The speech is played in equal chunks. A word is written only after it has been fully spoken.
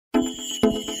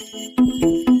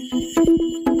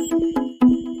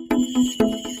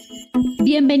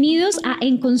Bienvenidos a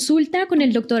En Consulta con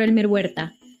el Dr. Elmer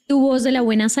Huerta, tu voz de la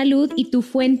buena salud y tu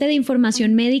fuente de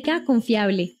información médica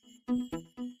confiable.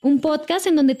 Un podcast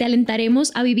en donde te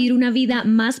alentaremos a vivir una vida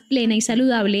más plena y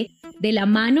saludable de la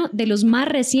mano de los más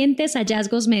recientes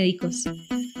hallazgos médicos.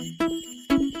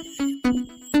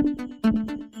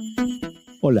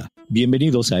 Hola,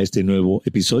 bienvenidos a este nuevo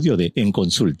episodio de En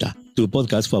Consulta, tu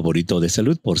podcast favorito de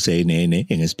salud por CNN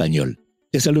en español.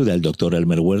 Te saluda el Dr.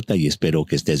 Elmer Huerta y espero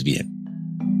que estés bien.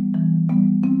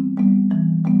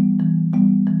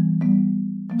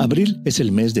 Abril es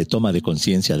el mes de toma de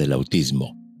conciencia del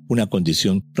autismo, una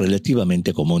condición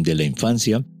relativamente común de la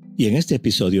infancia, y en este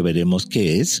episodio veremos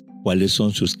qué es, cuáles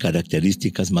son sus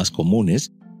características más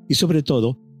comunes y sobre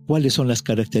todo, cuáles son las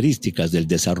características del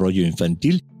desarrollo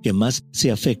infantil que más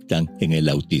se afectan en el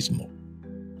autismo.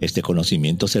 Este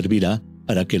conocimiento servirá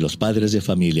para que los padres de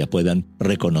familia puedan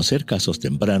reconocer casos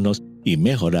tempranos y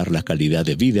mejorar la calidad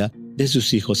de vida de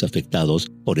sus hijos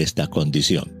afectados por esta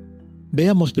condición.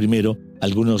 Veamos primero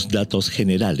algunos datos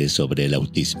generales sobre el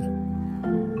autismo.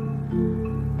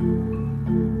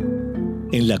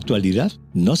 En la actualidad,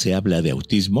 no se habla de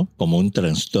autismo como un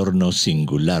trastorno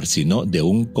singular, sino de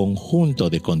un conjunto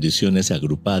de condiciones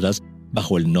agrupadas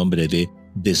bajo el nombre de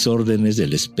desórdenes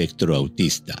del espectro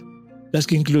autista, las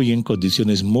que incluyen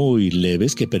condiciones muy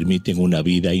leves que permiten una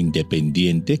vida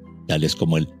independiente, tales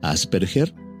como el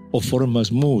Asperger, o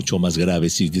formas mucho más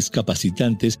graves y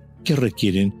discapacitantes que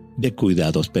requieren de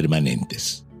cuidados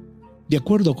permanentes. De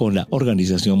acuerdo con la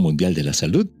Organización Mundial de la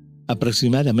Salud,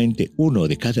 aproximadamente 1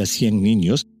 de cada 100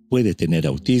 niños puede tener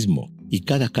autismo y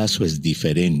cada caso es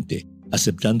diferente,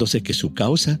 aceptándose que su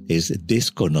causa es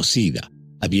desconocida,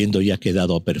 habiendo ya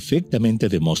quedado perfectamente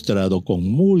demostrado con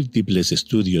múltiples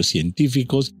estudios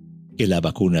científicos que la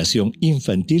vacunación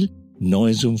infantil no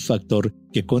es un factor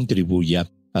que contribuya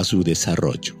a su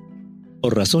desarrollo.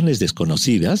 Por razones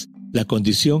desconocidas, la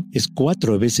condición es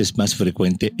 4 veces más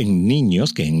frecuente en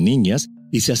niños que en niñas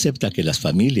y se acepta que las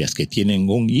familias que tienen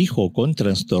un hijo con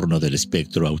trastorno del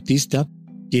espectro autista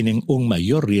tienen un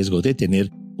mayor riesgo de tener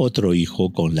otro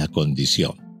hijo con la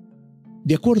condición.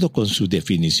 De acuerdo con su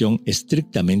definición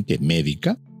estrictamente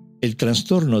médica, el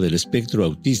trastorno del espectro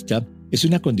autista es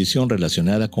una condición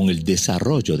relacionada con el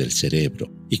desarrollo del cerebro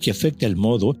y que afecta el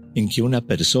modo en que una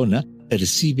persona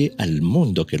percibe al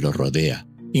mundo que lo rodea,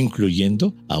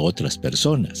 incluyendo a otras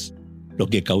personas, lo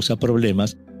que causa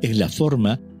problemas en la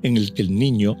forma en la que el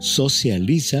niño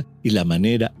socializa y la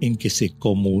manera en que se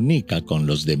comunica con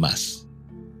los demás.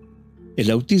 El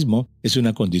autismo es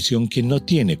una condición que no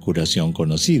tiene curación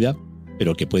conocida,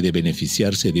 pero que puede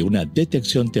beneficiarse de una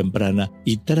detección temprana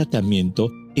y tratamiento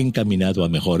encaminado a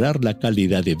mejorar la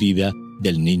calidad de vida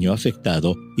del niño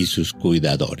afectado y sus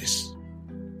cuidadores.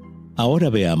 Ahora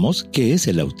veamos qué es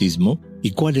el autismo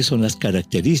y cuáles son las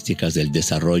características del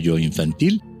desarrollo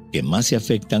infantil que más se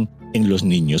afectan en los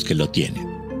niños que lo tienen.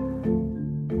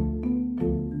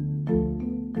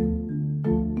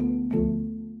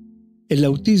 El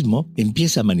autismo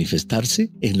empieza a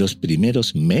manifestarse en los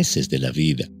primeros meses de la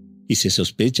vida y se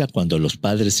sospecha cuando los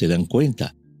padres se dan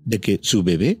cuenta de que su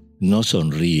bebé no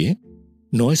sonríe,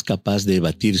 no es capaz de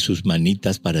batir sus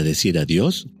manitas para decir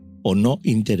adiós o no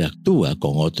interactúa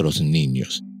con otros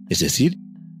niños. Es decir,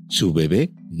 su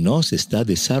bebé no se está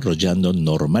desarrollando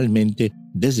normalmente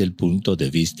desde el punto de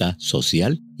vista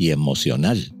social y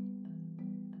emocional.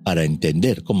 Para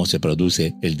entender cómo se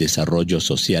produce el desarrollo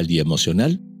social y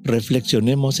emocional,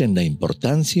 reflexionemos en la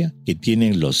importancia que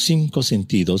tienen los 5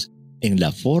 sentidos en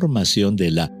la formación de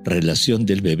la relación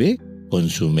del bebé con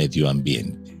su medio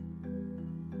ambiente.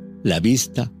 La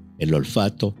vista, el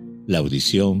olfato, la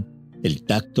audición, el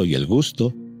tacto y el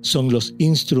gusto son los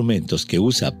instrumentos que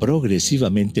usa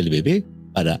progresivamente el bebé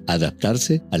para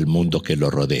adaptarse al mundo que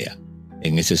lo rodea.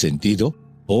 En ese sentido,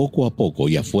 poco a poco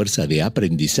y a fuerza de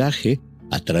aprendizaje,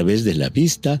 a través de la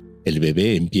vista, el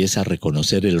bebé empieza a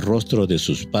reconocer el rostro de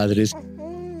sus padres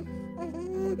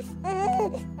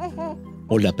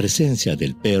o la presencia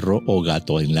del perro o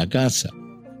gato en la casa.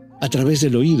 A través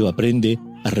del oído aprende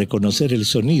a reconocer el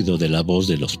sonido de la voz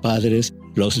de los padres,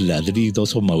 los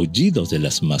ladridos o maullidos de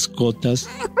las mascotas,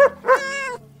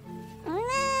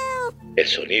 el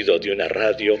sonido de una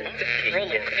radio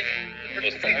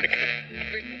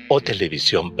o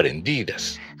televisión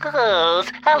prendidas. Oh,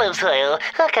 olive oil.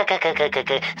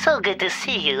 So good to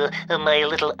see you, my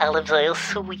little olive oil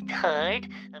sweetheart.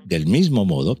 Del mismo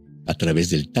modo, a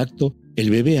través del tacto, el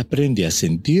bebé aprende a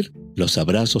sentir los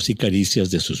abrazos y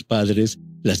caricias de sus padres,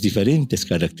 las diferentes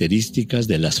características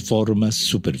de las formas,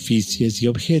 superficies y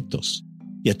objetos.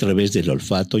 Y a través del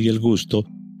olfato y el gusto,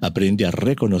 aprende a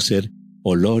reconocer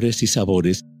olores y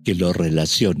sabores que lo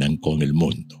relacionan con el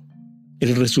mundo.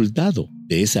 El resultado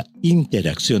de esa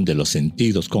interacción de los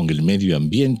sentidos con el medio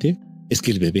ambiente es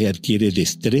que el bebé adquiere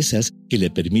destrezas que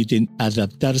le permiten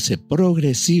adaptarse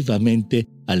progresivamente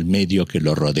al medio que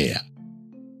lo rodea.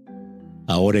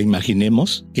 Ahora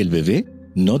imaginemos que el bebé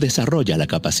no desarrolla la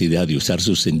capacidad de usar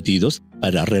sus sentidos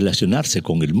para relacionarse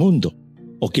con el mundo,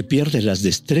 o que pierde las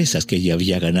destrezas que ya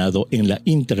había ganado en la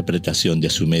interpretación de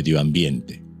su medio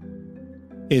ambiente.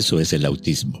 Eso es el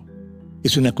autismo.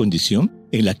 Es una condición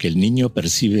en la que el niño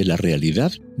percibe la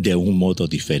realidad de un modo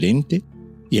diferente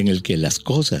y en el que las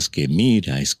cosas que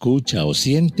mira, escucha o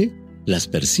siente las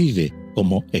percibe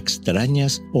como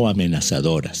extrañas o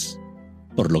amenazadoras,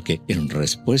 por lo que en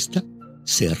respuesta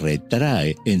se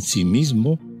retrae en sí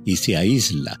mismo y se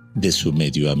aísla de su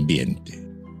medio ambiente.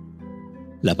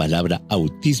 La palabra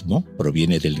autismo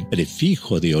proviene del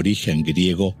prefijo de origen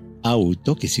griego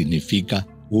auto, que significa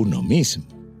uno mismo.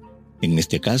 En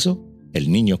este caso,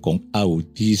 el niño con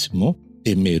autismo,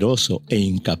 temeroso e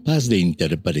incapaz de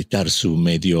interpretar su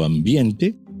medio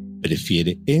ambiente,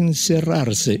 prefiere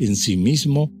encerrarse en sí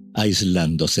mismo,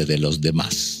 aislándose de los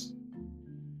demás.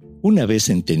 Una vez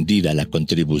entendida la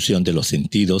contribución de los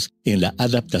sentidos en la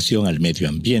adaptación al medio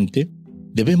ambiente,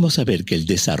 debemos saber que el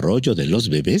desarrollo de los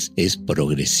bebés es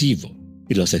progresivo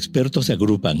y los expertos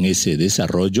agrupan ese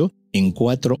desarrollo en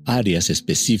 4 áreas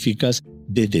específicas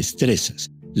de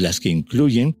destrezas, las que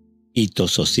incluyen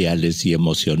hitos sociales y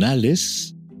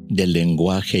emocionales, de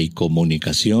lenguaje y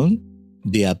comunicación,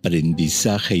 de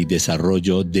aprendizaje y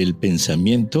desarrollo del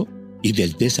pensamiento y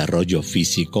del desarrollo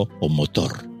físico o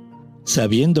motor.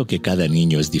 Sabiendo que cada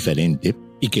niño es diferente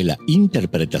y que la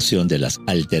interpretación de las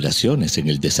alteraciones en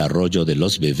el desarrollo de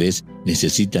los bebés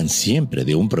necesitan siempre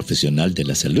de un profesional de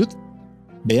la salud,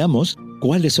 veamos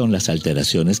cuáles son las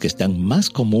alteraciones que están más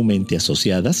comúnmente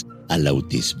asociadas al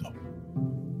autismo.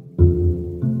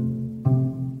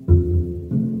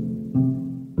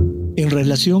 En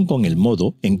relación con el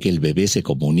modo en que el bebé se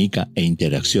comunica e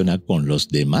interacciona con los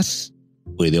demás,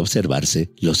 puede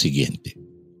observarse lo siguiente.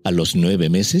 A los 9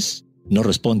 meses, no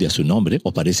responde a su nombre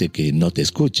o parece que no te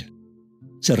escucha.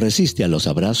 Se resiste a los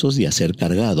abrazos y a ser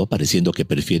cargado, pareciendo que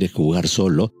prefiere jugar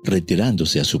solo,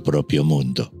 retirándose a su propio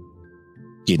mundo.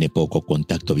 Tiene poco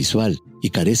contacto visual y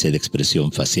carece de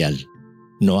expresión facial.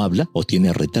 No habla o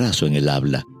tiene retraso en el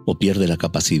habla, o pierde la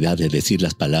capacidad de decir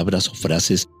las palabras o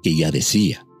frases que ya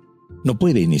decía. No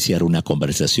puede iniciar una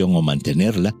conversación o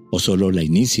mantenerla, o solo la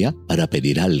inicia para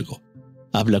pedir algo.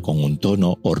 Habla con un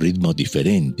tono o ritmo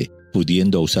diferente,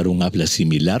 pudiendo usar un habla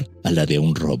similar a la de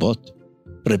un robot.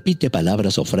 Repite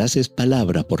palabras o frases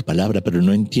palabra por palabra, pero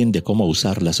no entiende cómo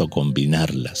usarlas o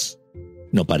combinarlas.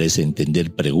 No parece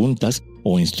entender preguntas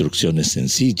o instrucciones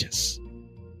sencillas.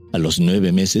 A los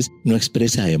 9 meses no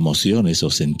expresa emociones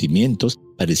o sentimientos,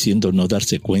 pareciendo no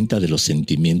darse cuenta de los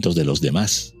sentimientos de los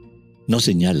demás. No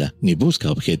señala ni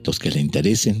busca objetos que le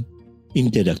interesen.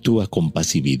 Interactúa con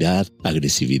pasividad,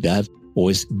 agresividad, o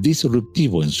es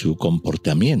disruptivo en su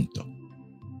comportamiento.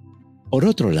 Por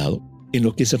otro lado, en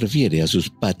lo que se refiere a sus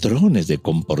patrones de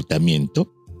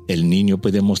comportamiento, el niño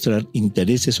puede mostrar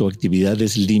intereses o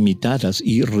actividades limitadas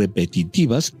y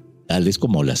repetitivas, tales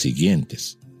como las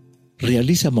siguientes.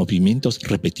 Realiza movimientos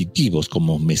repetitivos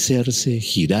como mecerse,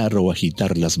 girar o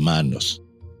agitar las manos.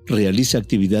 Realiza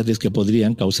actividades que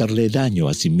podrían causarle daño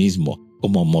a sí mismo,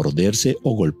 como morderse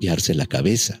o golpearse la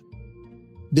cabeza.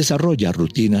 Desarrolla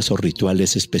rutinas o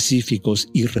rituales específicos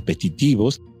y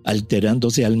repetitivos,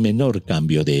 alterándose al menor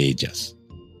cambio de ellas.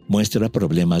 Muestra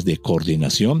problemas de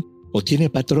coordinación o tiene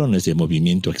patrones de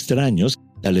movimiento extraños,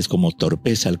 tales como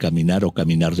torpeza al caminar o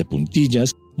caminar de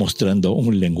puntillas, mostrando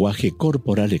un lenguaje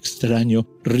corporal extraño,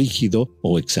 rígido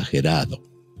o exagerado.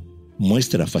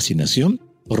 Muestra fascinación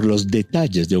por los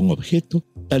detalles de un objeto,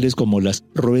 tales como las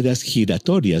ruedas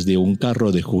giratorias de un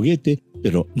carro de juguete,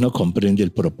 pero no comprende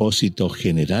el propósito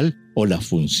general o la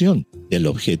función del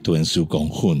objeto en su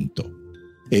conjunto.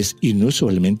 Es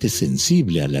inusualmente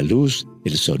sensible a la luz,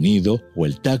 el sonido o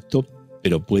el tacto,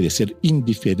 pero puede ser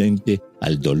indiferente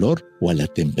al dolor o a la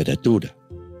temperatura.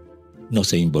 No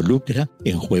se involucra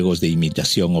en juegos de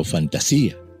imitación o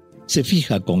fantasía. Se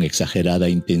fija con exagerada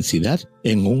intensidad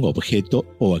en un objeto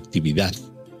o actividad.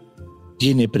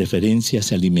 Tiene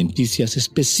preferencias alimenticias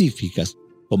específicas,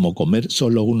 como comer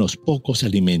solo unos pocos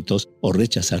alimentos o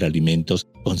rechazar alimentos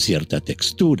con cierta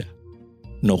textura.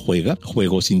 No juega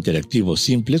juegos interactivos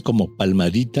simples como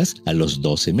palmaditas a los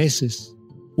 12 meses.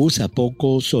 Usa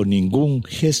pocos o ningún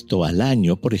gesto al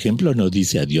año, por ejemplo, no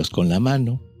dice adiós con la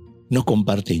mano. No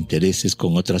comparte intereses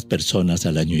con otras personas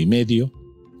al año y medio.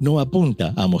 No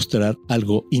apunta a mostrar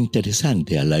algo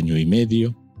interesante al año y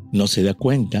medio. No se da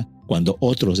cuenta cuando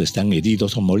otros están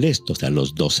heridos o molestos a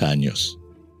los 2 años.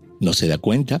 No se da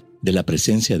cuenta de la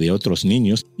presencia de otros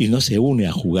niños y no se une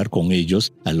a jugar con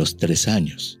ellos a los 3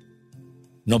 años.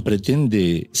 No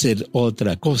pretende ser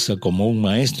otra cosa como un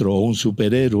maestro o un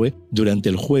superhéroe durante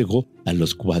el juego a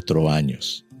los 4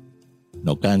 años.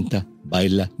 No canta,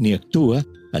 baila ni actúa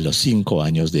a los 5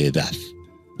 años de edad.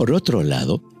 Por otro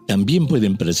lado, también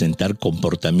pueden presentar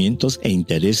comportamientos e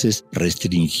intereses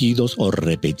restringidos o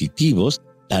repetitivos,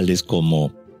 tales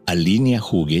como alinea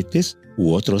juguetes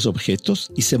u otros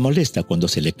objetos y se molesta cuando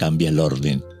se le cambia el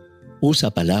orden.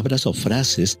 Usa palabras o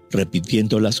frases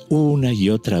repitiéndolas una y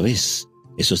otra vez.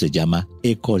 Eso se llama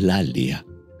ecolalia.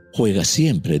 Juega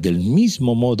siempre del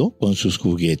mismo modo con sus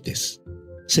juguetes.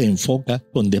 Se enfoca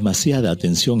con demasiada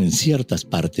atención en ciertas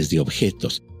partes de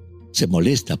objetos. Se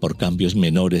molesta por cambios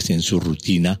menores en su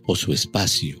rutina o su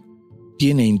espacio.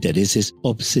 Tiene intereses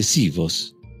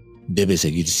obsesivos. Debe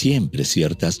seguir siempre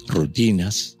ciertas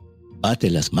rutinas. Bate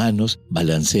las manos,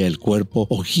 balancea el cuerpo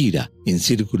o gira en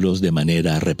círculos de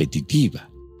manera repetitiva.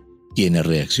 Tiene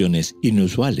reacciones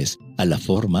inusuales a la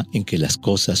forma en que las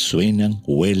cosas suenan,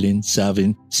 huelen,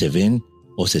 saben, se ven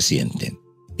o se sienten.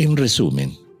 En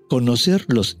resumen, conocer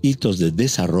los hitos de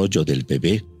desarrollo del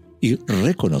bebé y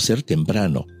reconocer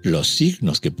temprano los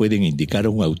signos que pueden indicar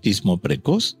un autismo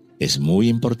precoz es muy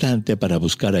importante para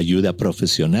buscar ayuda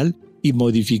profesional y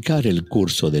modificar el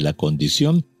curso de la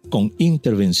condición con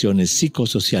intervenciones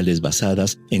psicosociales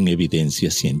basadas en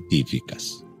evidencias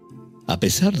científicas. A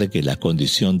pesar de que la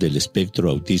condición del espectro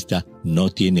autista no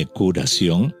tiene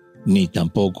curación, ni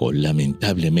tampoco,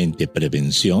 lamentablemente,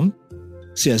 prevención,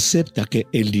 se acepta que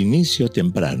el inicio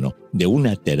temprano de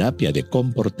una terapia de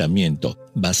comportamiento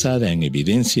basada en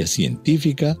evidencia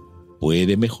científica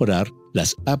puede mejorar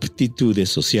las aptitudes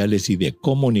sociales y de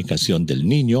comunicación del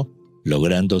niño,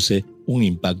 lográndose un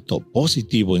impacto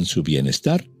positivo en su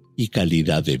bienestar y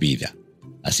calidad de vida,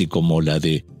 así como la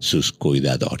de sus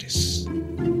cuidadores.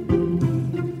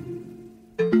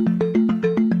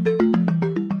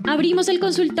 Abrimos el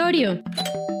consultorio.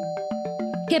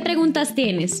 ¿Qué preguntas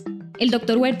tienes? El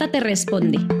Dr. Huerta te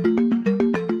responde.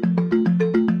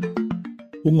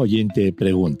 Un oyente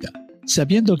pregunta,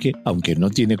 sabiendo que, aunque no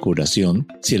tiene curación,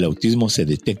 si el autismo se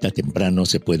detecta temprano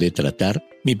se puede tratar,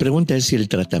 mi pregunta es si el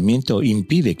tratamiento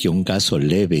impide que un caso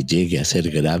leve llegue a ser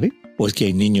grave, o es que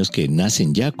hay niños que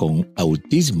nacen ya con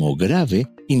autismo grave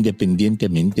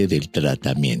independientemente del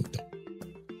tratamiento.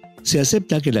 Se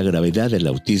acepta que la gravedad del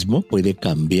autismo puede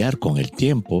cambiar con el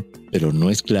tiempo, pero no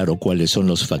es claro cuáles son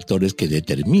los factores que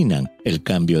determinan el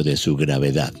cambio de su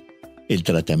gravedad. El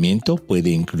tratamiento puede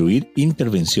incluir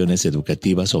intervenciones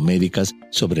educativas o médicas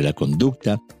sobre la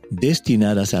conducta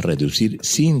destinadas a reducir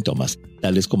síntomas,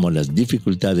 tales como las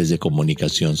dificultades de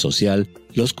comunicación social,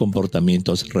 los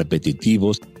comportamientos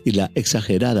repetitivos y la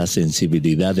exagerada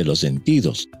sensibilidad de los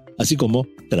sentidos, así como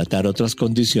tratar otras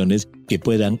condiciones que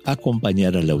puedan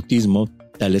acompañar al autismo,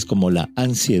 tales como la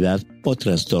ansiedad o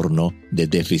trastorno de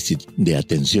déficit de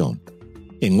atención.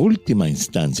 En última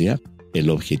instancia, el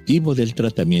objetivo del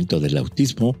tratamiento del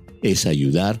autismo es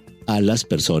ayudar a las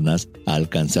personas a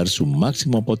alcanzar su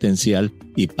máximo potencial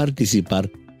y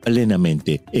participar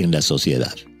plenamente en la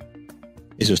sociedad.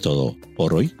 Eso es todo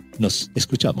por hoy. Nos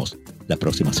escuchamos la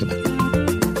próxima semana.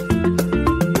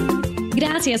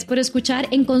 Gracias por escuchar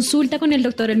En Consulta con el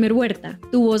Dr. Elmer Huerta,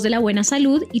 tu voz de la buena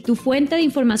salud y tu fuente de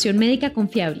información médica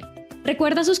confiable.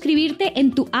 Recuerda suscribirte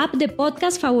en tu app de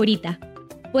podcast favorita.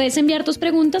 Puedes enviar tus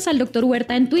preguntas al Dr.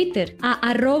 Huerta en Twitter, a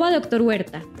 @Dr.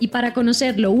 Huerta. Y para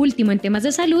conocer lo último en temas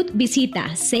de salud,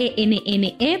 visita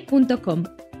cnne.com.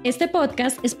 Este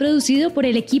podcast es producido por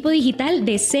el equipo digital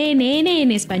de CNN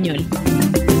en español.